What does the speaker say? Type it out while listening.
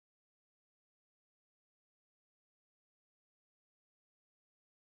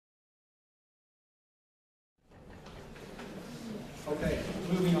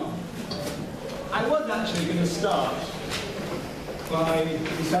actually going to start by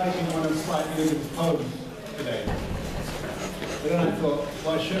reciting one of Slightly Lynn's poems today. But then I thought,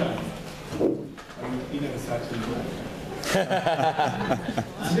 why should I? He never cites them.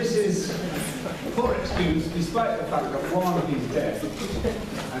 And this is a poor excuse, despite the fact that one, he's dead,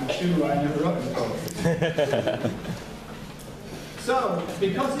 and two, I never wrote his poetry. So,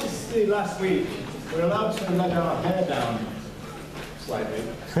 because it's the last week, we're allowed to let our hair down slightly.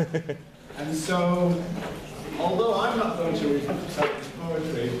 And so, although I'm not going to recite his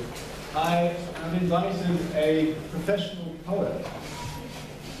poetry, I have invited a professional poet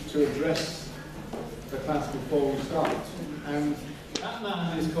to address the class before we start. And that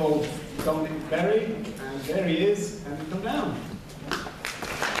man is called Dominic Berry, and there he is, and come down.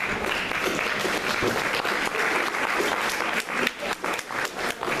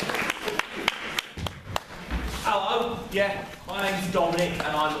 Hello, yeah, my name's Dominic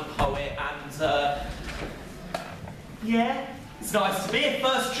and I'm a poet, and yeah, it's nice to be here.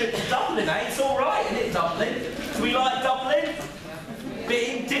 First trip to Dublin, eh? It's alright, isn't it, Dublin? Do we like Dublin?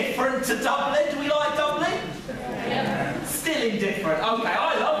 Bit indifferent to Dublin? Do we like Dublin? Yeah. Still indifferent. Okay,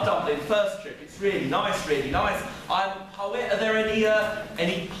 I love Dublin. First trip. It's really nice, really nice. I'm a poet. Are there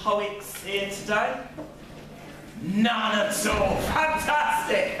any poets here today? None at all.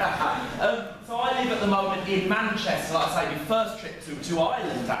 Fantastic. So I live at the moment in Manchester. Like I say, my first trip to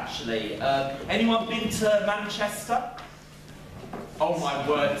Ireland, actually. Anyone been to Manchester? Oh my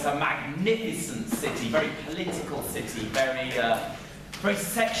word, it's a magnificent city, very political city, very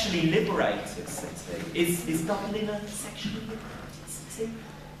sexually liberated city. Is Dublin a sexually liberated city?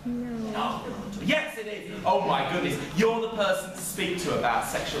 No. Yes, it is. Oh my goodness, you're the person to speak to about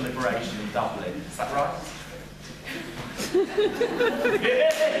sexual liberation in Dublin. Is that right? Okay,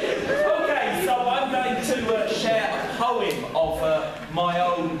 so I'm going to share a poem of my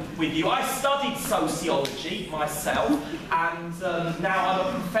own with you. I studied sociology myself, and now I'm a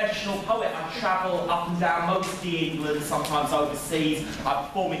professional poet. I travel up and down most of England, sometimes overseas. I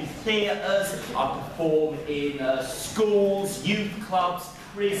perform in theatres, I perform in schools, youth clubs,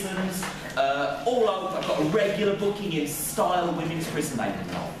 prisons, all over. I've got a regular booking in Style Women's Prison. They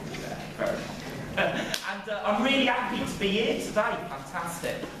love me there, very much. And I'm really happy to be here today.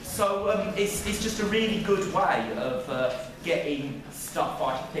 Fantastic. So it's just a really good way of getting stuff,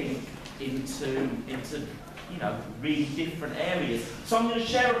 I think, into you know, really different areas. So I'm going to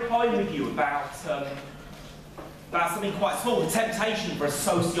share a poem with you about something quite small. The temptation for a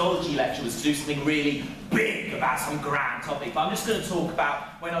sociology lecture was to do something really big about some grand topic, but I'm just going to talk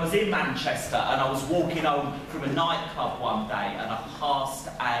about when I was in Manchester and I was walking home from a nightclub one day and I passed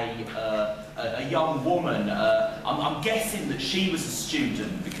a young woman. I'm guessing that she was a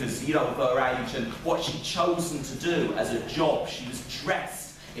student because, you know, of her age and what she'd chosen to do as a job. She was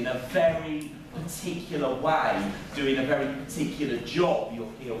dressed in a very particular way, doing a very particular job.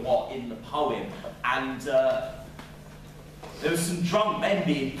 You'll hear what in the poem. And there was some drunk men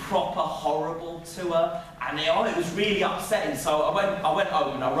being proper horrible to her, and it was really upsetting. So I went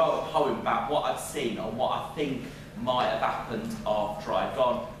home and I wrote a poem about what I'd seen and what I think might have happened after I'd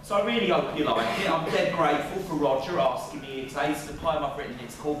gone. So I really hope you like it. I'm dead grateful for Roger asking me here today. It's the poem I've written.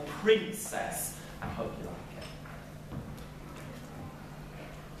 It's called Princess, and I hope you like it.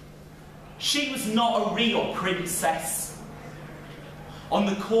 She was not a real princess. On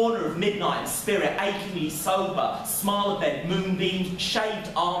the corner of midnight and spirit, achingly sober, smile of bed, moonbeamed, shaved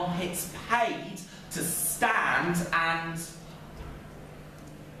armpits, paid to stand and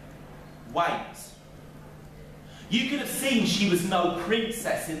wait. You could have seen she was no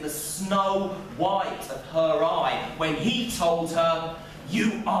princess in the snow white of her eye when he told her,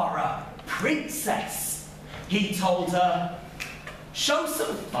 "You are a princess." He told her, "Show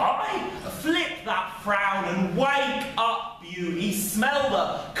some fight, flip that frown and wake up, beauty. Smell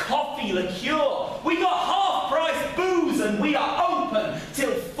the coffee liqueur. We got half-price booze and we are open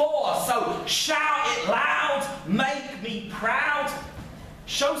till 4, so shout it loud, make me proud.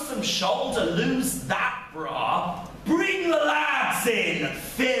 Show some shoulder, lose that bra. Bring the lads in,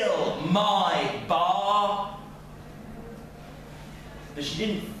 fill my bar." But she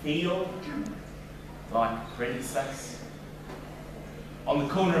didn't feel like a princess. On the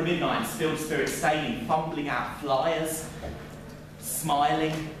corner of midnight and spilled spirit staining, fumbling out flyers,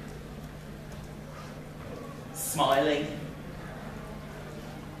 smiling, smiling,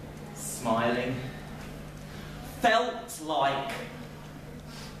 smiling, felt like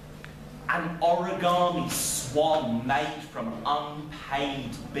an origami swan made from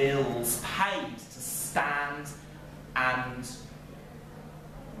unpaid bills, paid to stand and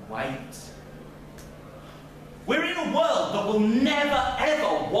wait. We're in a world that will never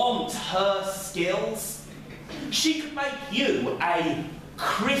ever want her skills. She could make you a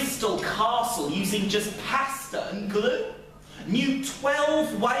crystal castle using just pasta and glue. Knew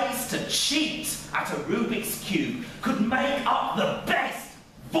 12 ways to cheat at a Rubik's Cube. Could make up the best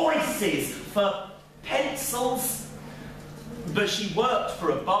voices for pencils. But she worked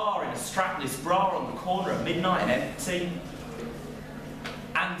for a bar in a strapless bra on the corner at midnight and empty.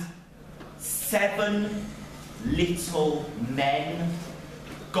 And 7 little men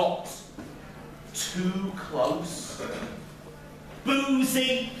got too close.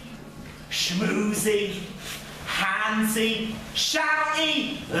 Boozy, schmoozy, handsy,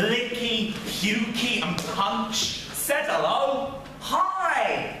 shouty, licky, pukey and punch. Said hello,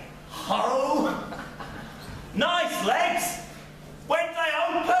 hi, ho. Nice legs. When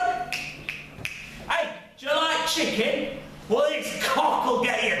they open? Hey, do you like chicken? Well, this cock will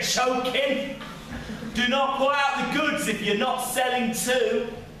get you choking. Do not pull out the goods if you're not selling too.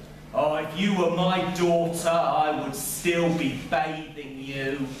 Oh, if you were my daughter, I would still be bathing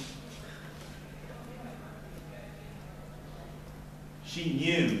you. She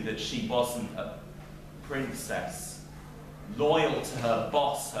knew that she wasn't a princess. Loyal to her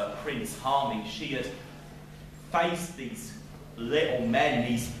boss, her Prince Harming, she had faced these little men,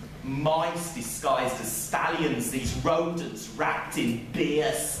 these mice disguised as stallions, these rodents wrapped in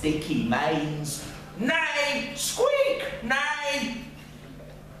beer, sticky manes. Nay, squeak, nay.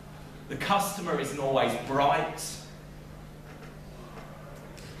 The customer isn't always bright,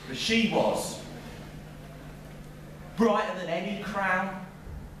 but she was brighter than any crown.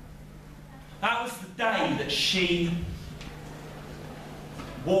 That was the day that she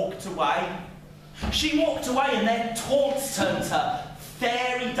walked away. She walked away and their taunts turned to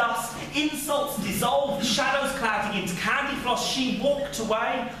fairy dust, insults dissolved, shadows clouding into candy floss. She walked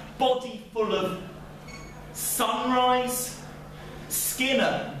away, body full of sunrise,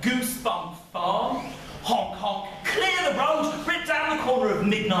 Skinner, Goosebump Farm, honk honk, clear the road, rip down the corner of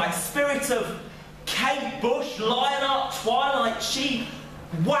Midnight, spirit of Kate Bush, Lionheart, Twilight, she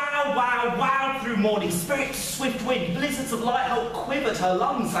wow, wow, wow through morning, spirit, swift wind, blizzards of light hope quivered her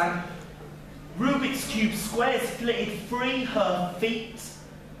lungs and Rubik's Cube squares flitted free her feet.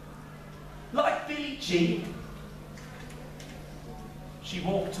 Like Billie Jean, she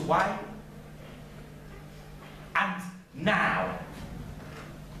walked away. And now,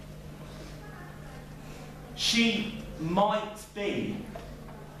 she might be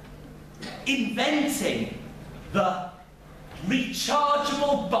inventing the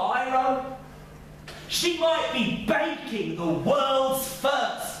rechargeable biro. She might be baking the world's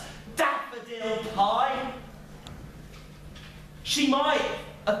first daffodil pie. She might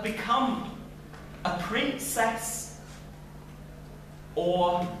have become a princess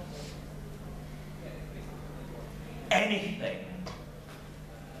or anything.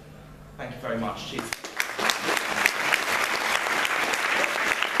 Thank you very much. Cheers.